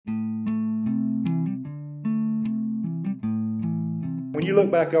When you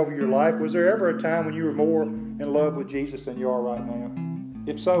look back over your life, was there ever a time when you were more in love with Jesus than you are right now?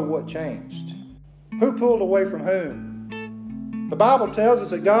 If so, what changed? Who pulled away from whom? The Bible tells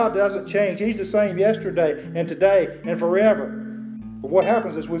us that God doesn't change. He's the same yesterday and today and forever. But what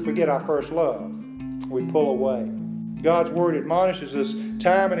happens is we forget our first love. We pull away. God's Word admonishes us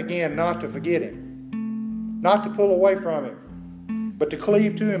time and again not to forget Him, not to pull away from Him, but to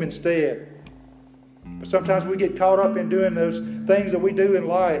cleave to Him instead. But sometimes we get caught up in doing those things that we do in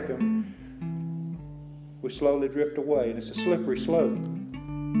life, and we slowly drift away, and it's a slippery slope.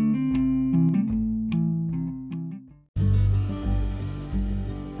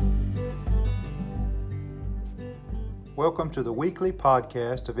 Welcome to the weekly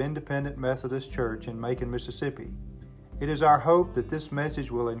podcast of Independent Methodist Church in Macon, Mississippi. It is our hope that this message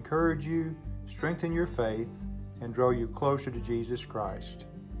will encourage you, strengthen your faith, and draw you closer to Jesus Christ.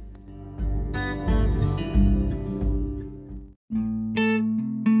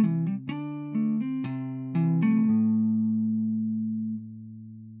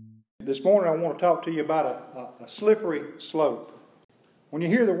 This morning I want to talk to you about a slippery slope. When you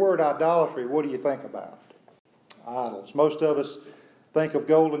hear the word idolatry, what do you think about? Idols. Most of us think of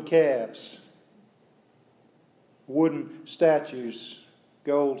golden calves, wooden statues,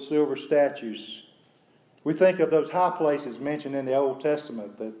 gold, silver statues. We think of those high places mentioned in the Old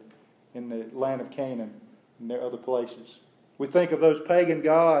Testament, that in the land of Canaan and there are other places. We think of those pagan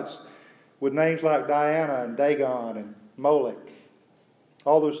gods with names like Diana and Dagon and Molech.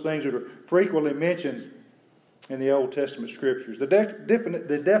 All those things that are frequently mentioned in the Old Testament Scriptures. The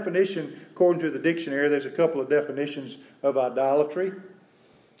definition, according to the dictionary, there's a couple of definitions of idolatry.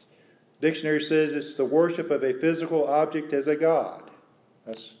 The dictionary says it's the worship of a physical object as a god.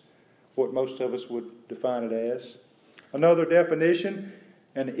 That's what most of us would define it as. Another definition,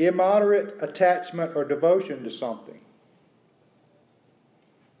 an immoderate attachment or devotion to something.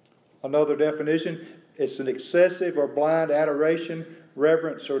 Another definition, it's an excessive or blind adoration,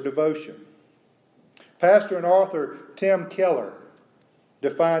 reverence, or devotion. Pastor and author Tim Keller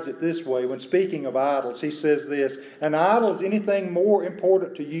defines it this way when speaking of idols. He says this: an idol is anything more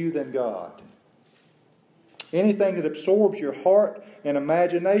important to you than God. Anything that absorbs your heart and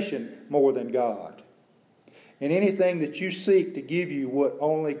imagination more than God. And anything that you seek to give you what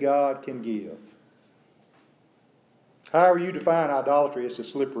only God can give. However you define idolatry, it's a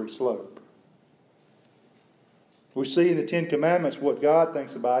slippery slope. We see in the Ten Commandments what God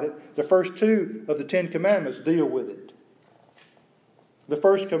thinks about it. The first two of the Ten Commandments deal with it. The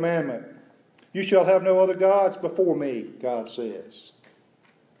first commandment, you shall have no other gods before me, God says.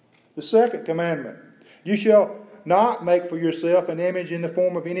 The second commandment, you shall not make for yourself an image in the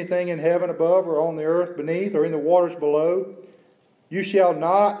form of anything in heaven above or on the earth beneath or in the waters below. You shall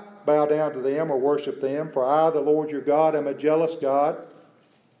not bow down to them or worship them, for I, the Lord your God, am a jealous God,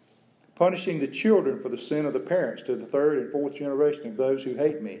 punishing the children for the sin of the parents to the third and fourth generation of those who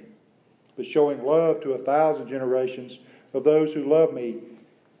hate me, but showing love to 1,000 generations of those who love me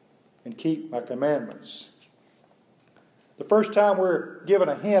and keep my commandments. The first time we're given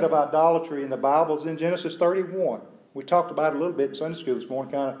a hint of idolatry in the Bible is in Genesis 31. We talked about it a little bit in Sunday school this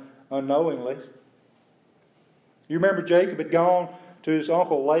morning, kind of unknowingly. You remember Jacob had gone to his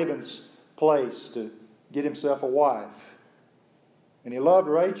uncle Laban's place to get himself a wife. And he loved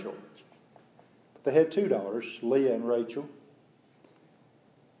Rachel. They had two daughters, Leah and Rachel.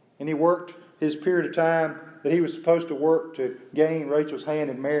 And he worked his period of time that he was supposed to work to gain Rachel's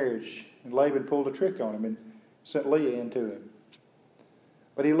hand in marriage. And Laban pulled a trick on him and sent Leah into him.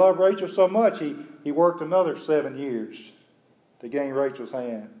 But he loved Rachel so much, he worked another 7 years to gain Rachel's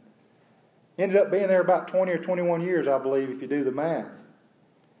hand. Ended up being there about 20 or 21 years, I believe, if you do the math.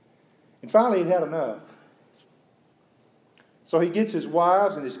 And finally, he'd had enough. So he gets his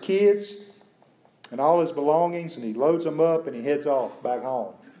wives and his kids and all his belongings, and he loads them up and he heads off back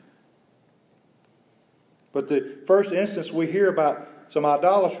home. But the first instance we hear about some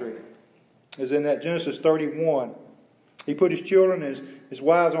idolatry is in that Genesis 31. He put his children and his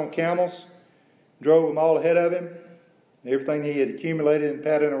wives on camels, drove them all ahead of him, and everything he had accumulated and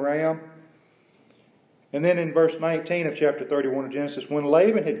padded around. And then in verse 19 of chapter 31 of Genesis, when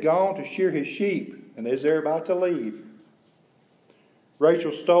Laban had gone to shear his sheep, and as they're about to leave,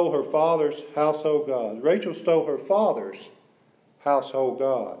 Rachel stole her father's household gods. Rachel stole her father's household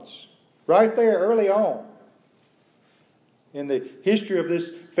gods. Right there, early on, in the history of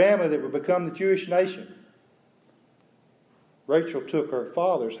this family that would become the Jewish nation, Rachel took her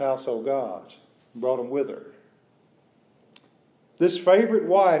father's household gods and brought them with her. This favorite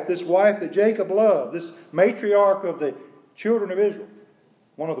wife, this wife that Jacob loved, this matriarch of the children of Israel,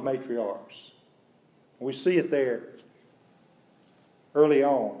 one of the matriarchs. We see it there. early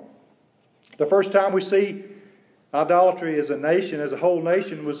on. The first time we see idolatry as a nation, as a whole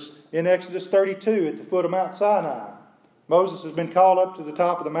nation, was in Exodus 32 at the foot of Mount Sinai. Moses has been called up to the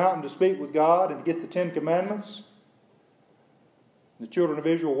top of the mountain to speak with God and to get the 10 Commandments. The children of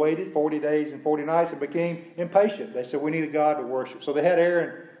Israel waited 40 days and 40 nights and became impatient. They said, we need a God to worship. So they had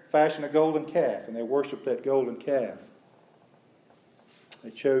Aaron fashion a golden calf, and they worshiped that golden calf. They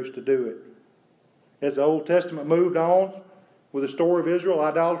chose to do it. As the Old Testament moved on with the story of Israel,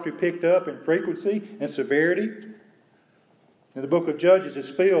 idolatry picked up in frequency and severity. And the book of Judges is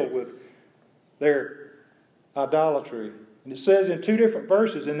filled with their idolatry. And it says in two different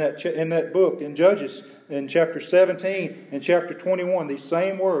verses in that book, in Judges, in chapter 17 and chapter 21, these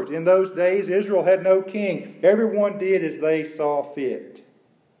same words. In those days Israel had no king. Everyone did as they saw fit.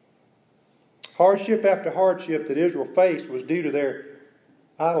 Hardship after hardship that Israel faced was due to their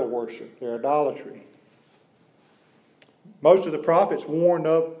idol worship, their idolatry. Most of the prophets warned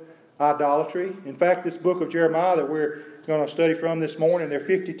of idolatry. In fact, this book of Jeremiah that we're going to study from this morning, there are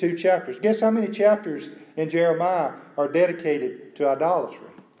 52 chapters. Guess how many chapters in Jeremiah are dedicated to idolatry?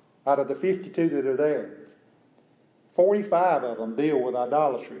 Out of the 52 that are there, 45 of them deal with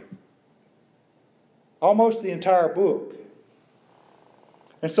idolatry. Almost the entire book.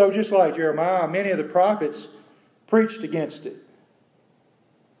 And so just like Jeremiah, many of the prophets preached against it.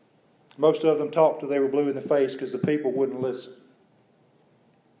 Most of them talked till they were blue in the face because the people wouldn't listen.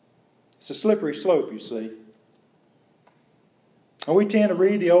 It's a slippery slope, you see. And we tend to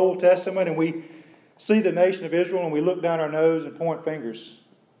read the Old Testament and we see the nation of Israel and we look down our nose and point fingers.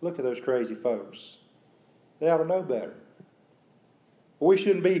 Look at those crazy folks. They ought to know better. We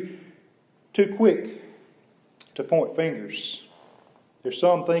shouldn't be too quick to point fingers. There's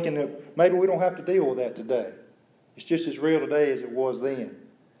some thinking that maybe we don't have to deal with that today. It's just as real today as it was then.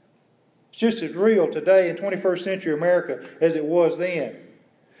 It's just as real today in 21st century America as it was then.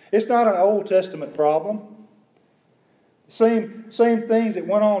 It's not an Old Testament problem. The same things that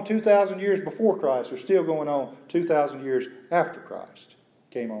went on 2,000 years before Christ are still going on 2,000 years after Christ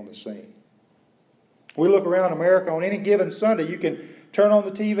came on the scene. We look around America on any given Sunday, you can turn on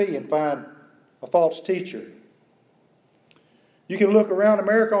the TV and find a false teacher. You can look around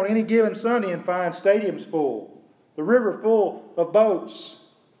America on any given Sunday and find stadiums full, the river full of boats.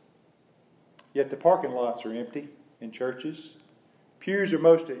 Yet the parking lots are empty in churches. Pews are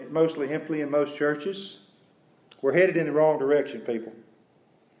mostly empty in most churches. We're headed in the wrong direction, people.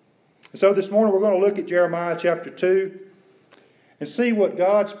 And so this morning we're going to look at Jeremiah chapter 2 and see what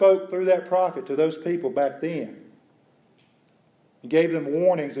God spoke through that prophet to those people back then. He gave them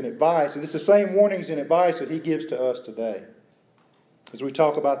warnings and advice, and it's the same warnings and advice that He gives to us today as we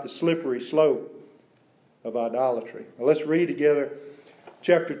talk about the slippery slope of idolatry. Now let's read together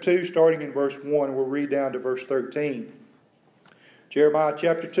chapter 2, starting in verse 1. We'll read down to verse 13. Jeremiah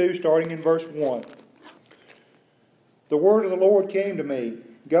chapter 2, starting in verse 1. The word of the Lord came to me.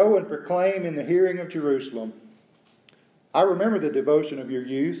 Go and proclaim in the hearing of Jerusalem. I remember the devotion of your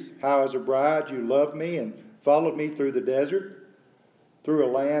youth, how as a bride you loved me and followed me through the desert, through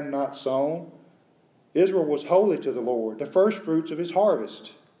a land not sown. Israel was holy to the Lord, the firstfruits of His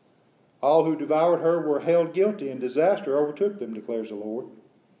harvest. All who devoured her were held guilty, and disaster overtook them, declares the Lord.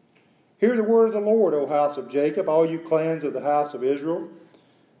 Hear the word of the Lord, O house of Jacob, all you clans of the house of Israel.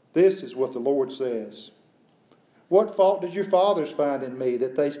 This is what the Lord says. What fault did your fathers find in me,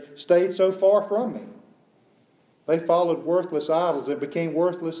 that they stayed so far from me? They followed worthless idols and became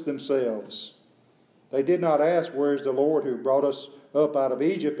worthless themselves. They did not ask, where is the Lord who brought us up out of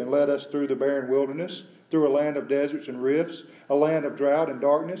Egypt and led us through the barren wilderness, through a land of deserts and rifts, a land of drought and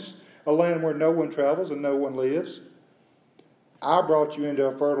darkness, a land where no one travels and no one lives. I brought you into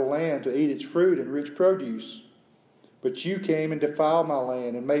a fertile land to eat its fruit and rich produce. But you came and defiled my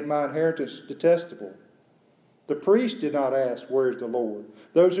land and made my inheritance detestable. The priests did not ask, where is the Lord?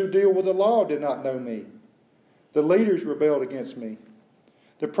 Those who deal with the law did not know me. The leaders rebelled against me.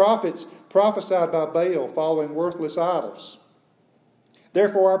 The prophets prophesied by Baal, following worthless idols.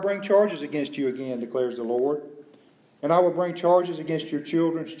 Therefore I bring charges against you again, declares the Lord, and I will bring charges against your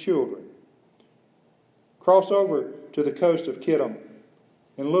children's children. Cross over to the coast of Kittim,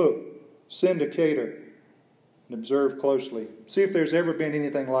 and look, send to Kedar, and observe closely. See if there's ever been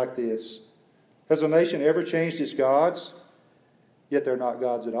anything like this. Has a nation ever changed its gods? Yet they're not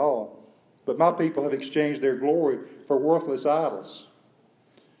gods at all. But my people have exchanged their glory for worthless idols.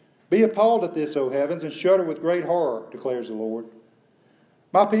 Be appalled at this, O heavens, and shudder with great horror, declares the Lord.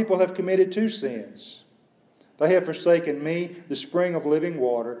 My people have committed two sins. They have forsaken me, the spring of living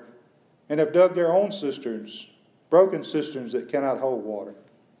water, and have dug their own cisterns, broken cisterns that cannot hold water.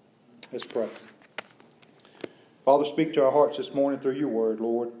 Let's pray. Father, speak to our hearts this morning through your word,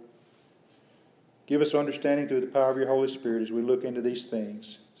 Lord. Give us understanding through the power of your Holy Spirit as we look into these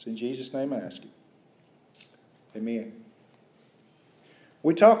things. It's in Jesus' name I ask it. Amen.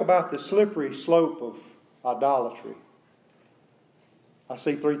 We talk about the slippery slope of idolatry. I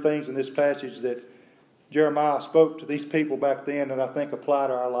see three things in this passage that Jeremiah spoke to these people back then that I think apply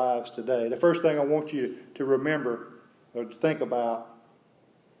to our lives today. The first thing I want you to remember or to think about,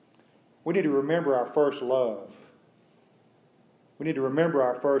 we need to remember our first love. We need to remember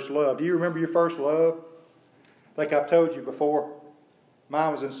our first love. Do you remember your first love? I think I've told you before.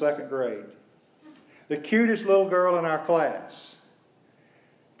 Mine was in second grade. The cutest little girl in our class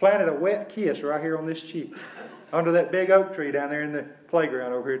planted a wet kiss right here on this cheek under that big oak tree down there in the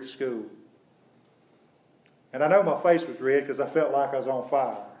playground over here at the school. And I know my face was red because I felt like I was on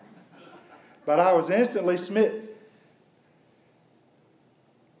fire. But I was instantly smitten.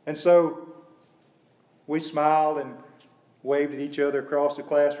 And so we smiled and waved at each other across the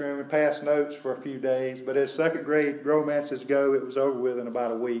classroom and passed notes for a few days. But as second grade romances go, it was over with in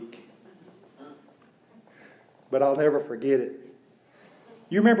about a week. But I'll never forget it.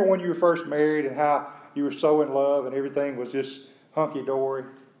 You remember when you were first married and how you were so in love and everything was just hunky-dory?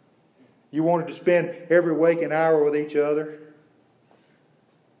 You wanted to spend every waking hour with each other.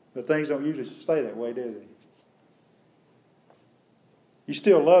 But things don't usually stay that way, do they? You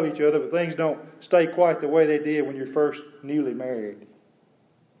still love each other, but things don't stay quite the way they did when you're first newly married.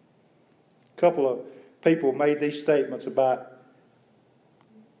 A couple of people made these statements about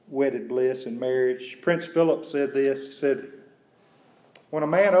wedded bliss and marriage. Prince Philip said this. He said, when a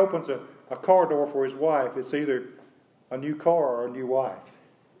man opens a car door for his wife, it's either a new car or a new wife.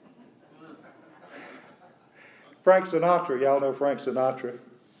 Frank Sinatra, y'all know Frank Sinatra.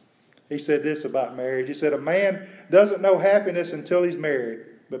 He said this about marriage. He said, a man doesn't know happiness until he's married,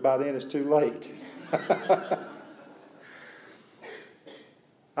 but by then it's too late.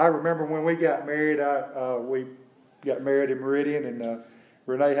 I remember when we got married, we got married in Meridian, and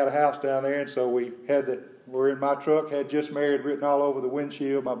Renee had a house down there, and so we were in my truck, had just married written all over the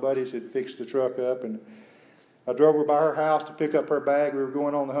windshield. My buddies had fixed the truck up, and I drove her by her house to pick up her bag. We were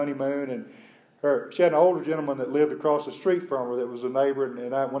going on the honeymoon, and she had an older gentleman that lived across the street from her that was a neighbor,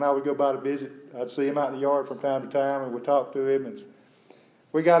 and when I would go by to visit, I'd see him out in the yard from time to time, and we'd talk to him. And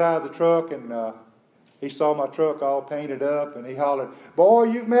we got out of the truck, and he saw my truck all painted up, and he hollered, "Boy,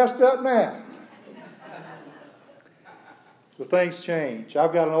 you've messed up now." So things change.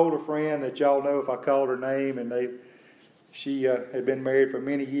 I've got an older friend that y'all know if I called her name, and she had been married for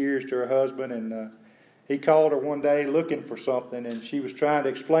many years to her husband, and he called her one day looking for something, and she was trying to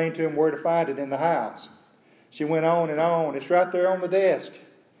explain to him where to find it in the house. She went on and on. It's right there on the desk.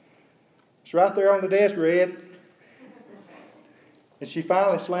 It's right there on the desk, Red. And she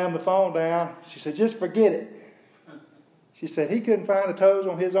finally slammed the phone down. She said, "Just forget it." She said, "He couldn't find the toes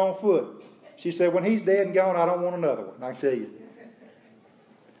on his own foot." She said, "When he's dead and gone, I don't want another one, I can tell you."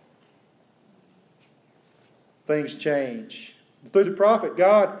 Things change. Through the prophet,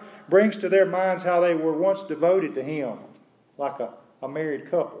 God brings to their minds how they were once devoted to Him, like a married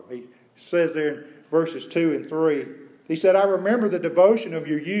couple. He says there in verses 2 and 3, he said, "I remember the devotion of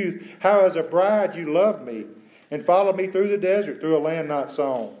your youth, how as a bride you loved me, and followed me through the desert, through a land not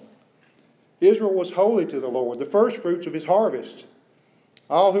sown. Israel was holy to the Lord, the first fruits of His harvest.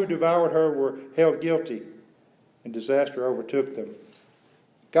 All who devoured her were held guilty, and disaster overtook them."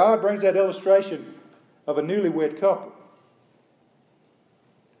 God brings that illustration of a newlywed couple.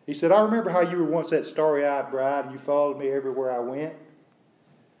 He said, "I remember how you were once that starry-eyed bride, and you followed me everywhere I went.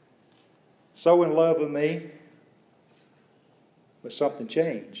 So in love with me, but something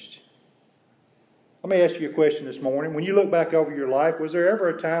changed." Let me ask you a question this morning. When you look back over your life, was there ever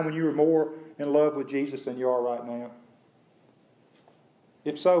a time when you were more in love with Jesus than you are right now?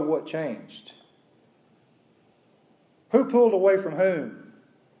 If so, what changed? Who pulled away from whom?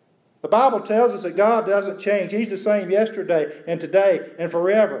 The Bible tells us that God doesn't change. He's the same yesterday and today and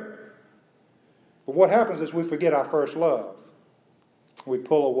forever. But what happens is we forget our first love. We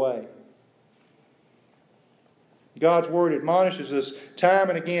pull away. God's Word admonishes us time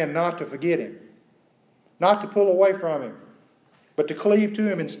and again not to forget Him, not to pull away from Him, but to cleave to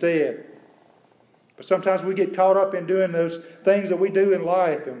Him instead. But sometimes we get caught up in doing those things that we do in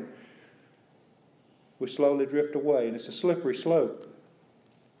life, and we slowly drift away, and it's a slippery slope.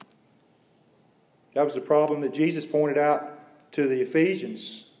 That was the problem that Jesus pointed out to the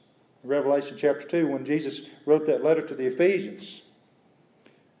Ephesians in Revelation chapter 2 when Jesus wrote that letter to the Ephesians.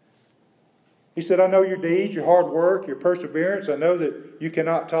 He said, "I know your deeds, your hard work, your perseverance. I know that you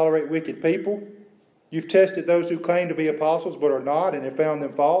cannot tolerate wicked people. You've tested those who claim to be apostles but are not, and have found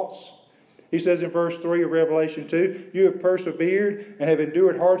them false. He says in verse 3 of Revelation 2, you have persevered and have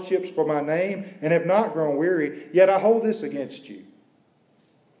endured hardships for my name and have not grown weary. Yet I hold this against you.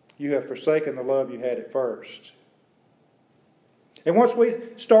 You have forsaken the love you had at first. And once we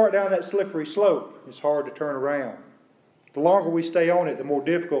start down that slippery slope, it's hard to turn around. The longer we stay on it, the more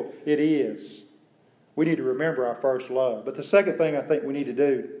difficult it is. We need to remember our first love. But the second thing I think we need to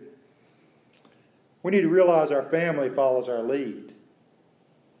do, we need to realize our family follows our lead.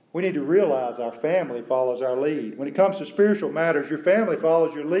 We need to realize our family follows our lead. When it comes to spiritual matters, your family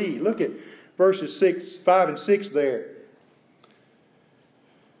follows your lead. Look at verses 5 and 6 there.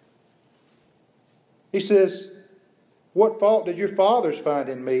 He says, what fault did your fathers find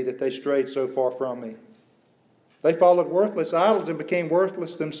in me that they strayed so far from me? They followed worthless idols and became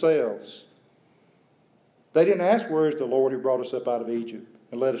worthless themselves. They didn't ask, where is the Lord who brought us up out of Egypt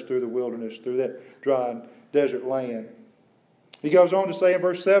and led us through the wilderness, through that dry and desert land? He goes on to say in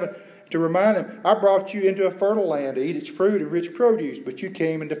verse 7, to remind them, I brought you into a fertile land to eat its fruit and rich produce, but you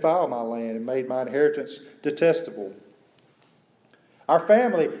came and defiled my land and made my inheritance detestable. Our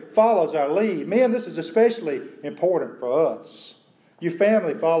family follows our lead. Men, this is especially important for us. Your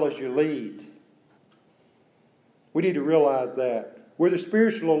family follows your lead. We need to realize that. We're the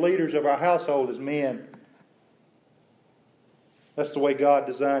spiritual leaders of our household as men. That's the way God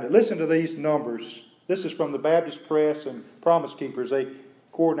designed it. Listen to these numbers. This is from the Baptist Press and Promise Keepers. They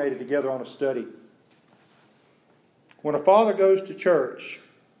coordinated together on a study. When a father goes to church,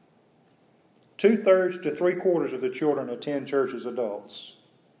 2/3 to 3/4 of the children attend church as adults.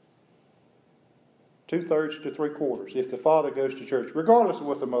 2/3 to 3/4 if the father goes to church, regardless of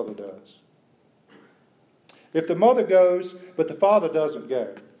what the mother does. If the mother goes, but the father doesn't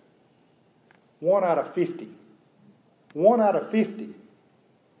go, 1 out of 50. 1 out of 50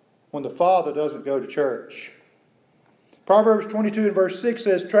 when the father doesn't go to church. Proverbs 22 and verse 6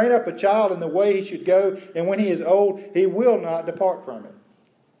 says, train up a child in the way he should go, and when he is old, he will not depart from it.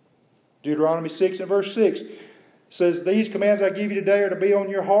 Deuteronomy 6 and verse 6 says, these commands I give you today are to be on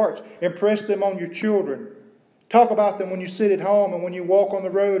your hearts. Impress them on your children. Talk about them when you sit at home and when you walk on the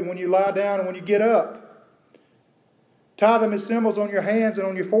road and when you lie down and when you get up. Tie them as symbols on your hands and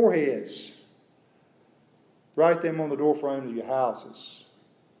on your foreheads. Write them on the doorframes of your houses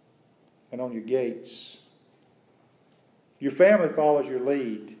and on your gates. Your family follows your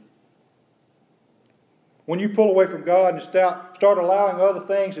lead. When you pull away from God and start allowing other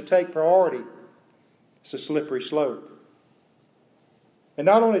things to take priority, it's a slippery slope. And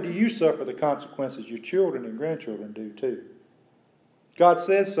not only do you suffer the consequences, your children and grandchildren do too. God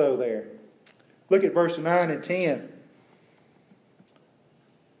says so there. Look at verse 9 and 10.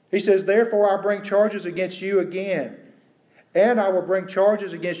 He says, therefore I bring charges against you again, and I will bring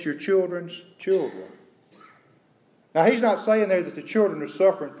charges against your children's children. Now, he's not saying there that the children are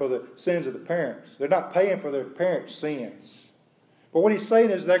suffering for the sins of the parents. They're not paying for their parents' sins. But what he's saying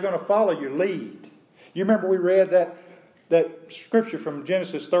is they're going to follow your lead. You remember we read that scripture from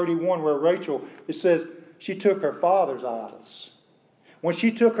Genesis 31 where Rachel, it says she took her father's idols. When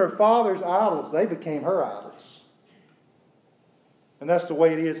she took her father's idols, they became her idols. And that's the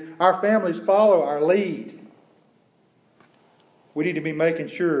way it is. Our families follow our lead. We need to be making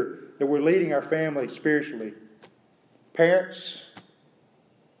sure that we're leading our family spiritually. Parents,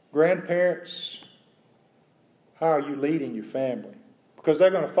 grandparents, how are you leading your family? Because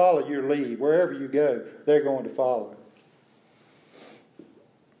they're going to follow your lead. Wherever you go, they're going to follow.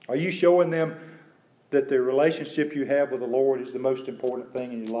 Are you showing them that the relationship you have with the Lord is the most important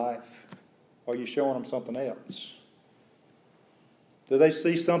thing in your life? Or are you showing them something else? Do they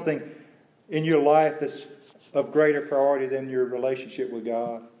see something in your life that's of greater priority than your relationship with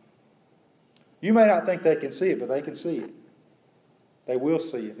God? You may not think they can see it, but they can see it. They will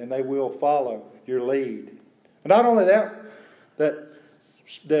see it, and they will follow your lead. And not only that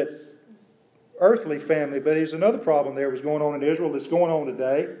earthly family, but there's another problem there was going on in Israel that's going on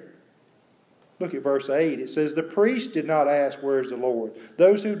today. Look at verse 8. It says, the priest did not ask, where is the Lord?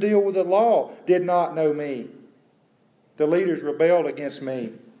 Those who deal with the law did not know me. The leaders rebelled against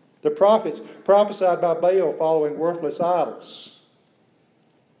me. The prophets prophesied by Baal, following worthless idols.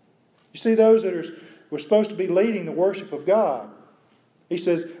 You see, those that were supposed to be leading the worship of God, he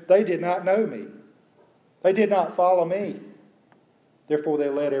says, they did not know me. They did not follow me. Therefore, they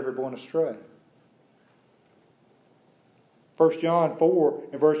led everyone astray. 1 John 4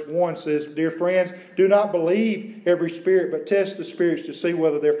 and verse 1 says, dear friends, do not believe every spirit, but test the spirits to see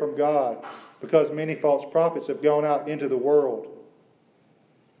whether they're from God, because many false prophets have gone out into the world.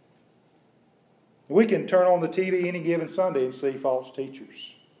 We can turn on the TV any given Sunday and see false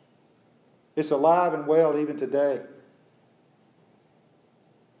teachers. It's alive and well even today.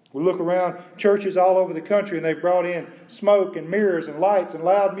 We look around churches all over the country and they've brought in smoke and mirrors and lights and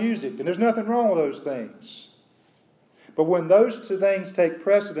loud music. And there's nothing wrong with those things. But when those two things take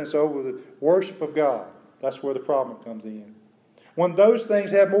precedence over the worship of God, that's where the problem comes in. When those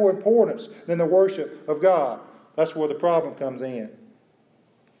things have more importance than the worship of God, that's where the problem comes in.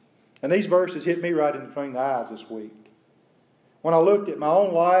 And these verses hit me right in between the eyes this week. When I looked at my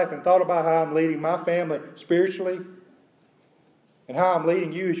own life and thought about how I'm leading my family spiritually and how I'm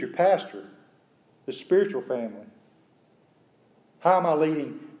leading you as your pastor, the spiritual family. How am I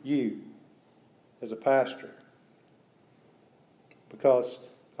leading you as a pastor? Because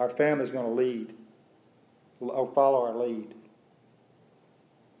our family is going to lead, or follow our lead.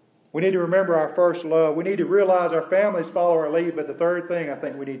 We need to remember our first love. We need to realize our families follow our lead. But the third thing I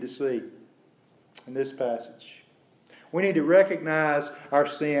think we need to see in this passage, we need to recognize our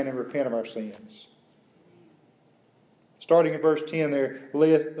sin and repent of our sins. Starting in verse 10 there,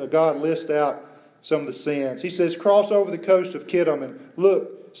 God lists out some of the sins. He says, cross over the coast of Kittim and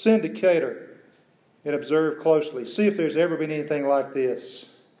look, send to Kedar and observe closely. See if there's ever been anything like this.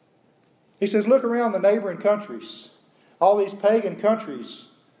 He says, look around the neighboring countries. All these pagan countries,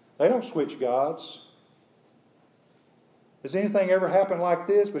 they don't switch gods. Has anything ever happened like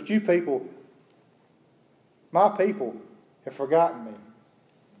this? But you people, my people, have forgotten me.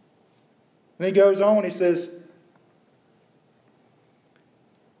 And he goes on, he says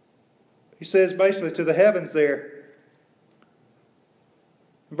basically to the heavens there,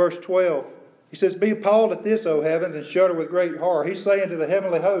 in verse 12, he says, be appalled at this, O heavens, and shudder with great horror. He's saying to the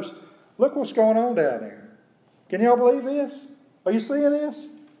heavenly host, look what's going on down there. Can y'all believe this? Are you seeing this?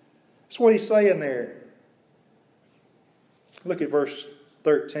 That's what he's saying there. Look at verse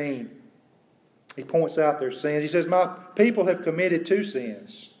 13. He points out their sins. He says, my people have committed two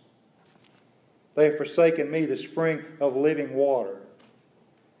sins. They have forsaken me, the spring of living water.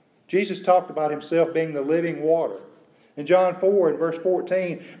 Jesus talked about himself being the living water. In John 4 and verse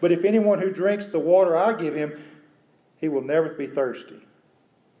 14, but if anyone who drinks the water I give him, he will never be thirsty.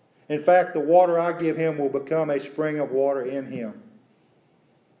 In fact, the water I give him will become a spring of water in him.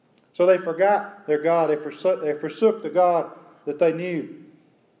 So they forgot their God. They forsook the God that they knew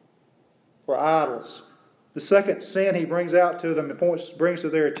for idols. The second sin he brings out to them and brings to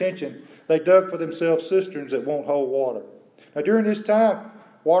their attention, they dug for themselves cisterns that won't hold water. Now during this time,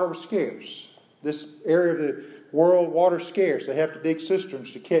 water was scarce. This area of the world, water's scarce. They have to dig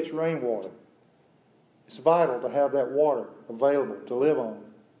cisterns to catch rainwater. It's vital to have that water available to live on.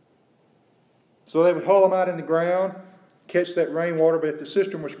 So they would haul them out in the ground, catch that rainwater, but if the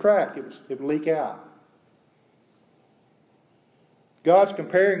cistern was cracked, it would leak out. God's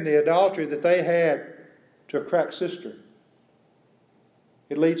comparing the idolatry that they had to a cracked cistern.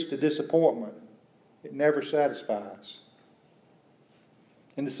 It leads to disappointment. It never satisfies.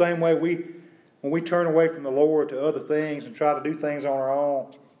 In the same way, when we turn away from the Lord to other things and try to do things on our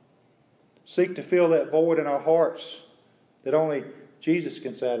own, seek to fill that void in our hearts that only Jesus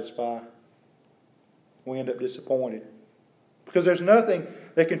can satisfy, we end up disappointed. Because there's nothing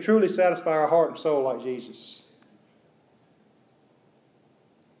that can truly satisfy our heart and soul like Jesus.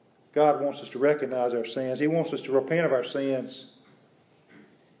 God wants us to recognize our sins. He wants us to repent of our sins.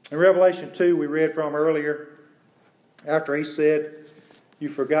 In Revelation 2, we read from earlier, after he said,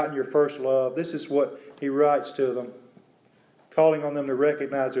 you've forgotten your first love. This is what he writes to them, calling on them to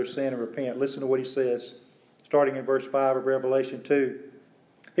recognize their sin and repent. Listen to what he says, starting in verse 5 of Revelation 2.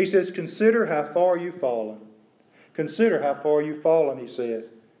 He says, consider how far you've fallen. Consider how far you've fallen, he says.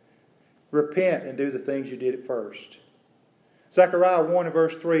 Repent and do the things you did at first. Zechariah 1 and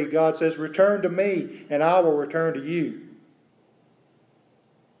verse 3, God says, return to me and I will return to you.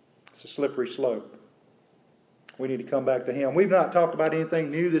 It's a slippery slope. We need to come back to him. We've not talked about anything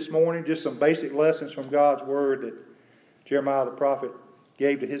new this morning, just some basic lessons from God's Word that Jeremiah the prophet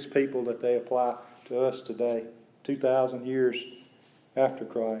gave to his people that they apply to us today, 2,000 years after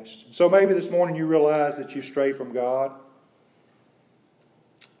Christ. So maybe this morning you realize that you've strayed from God.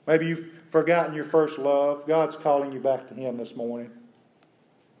 Maybe you've forgotten your first love. God's calling you back to him this morning.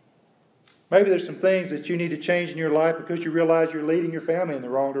 Maybe there's some things that you need to change in your life because you realize you're leading your family in the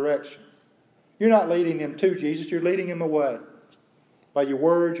wrong direction. You're not leading them to Jesus, you're leading them away. By your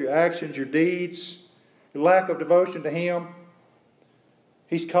words, your actions, your deeds, your lack of devotion to him.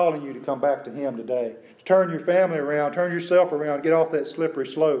 He's calling you to come back to him today. To turn your family around, turn yourself around, get off that slippery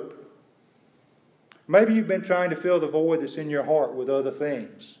slope. Maybe you've been trying to fill the void that's in your heart with other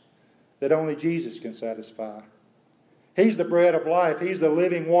things that only Jesus can satisfy. He's the bread of life. He's the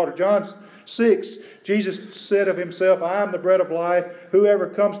living water. John 6, Jesus said of himself, I am the bread of life. Whoever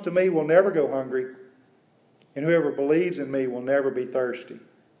comes to me will never go hungry, and whoever believes in me will never be thirsty.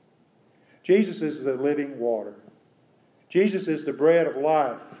 Jesus is the living water. Jesus is the bread of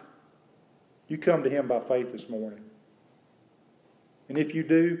life. You come to Him by faith this morning. And if you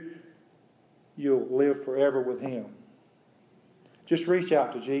do, you'll live forever with Him. Just reach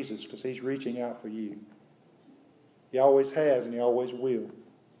out to Jesus because He's reaching out for you. He always has and He always will.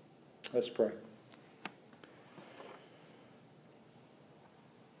 Let's pray.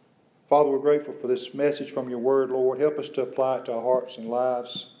 Father, we're grateful for this message from your word, Lord. Help us to apply it to our hearts and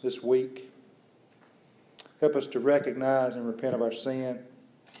lives this week. Help us to recognize and repent of our sin.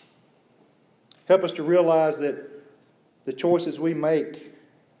 Help us to realize that the choices we make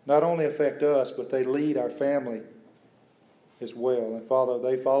not only affect us, but they lead our family as well. And Father,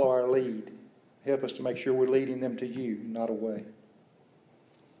 they follow our lead. Help us to make sure we're leading them to you, not away.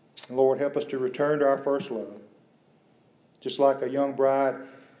 And Lord, help us to return to our first love. Just like a young bride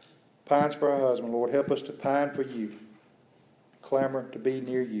pines for her husband, Lord, help us to pine for you. Clamor to be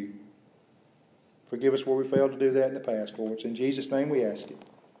near you. Forgive us where we failed to do that in the past, Lord. It's in Jesus' name we ask it.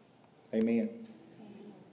 Amen.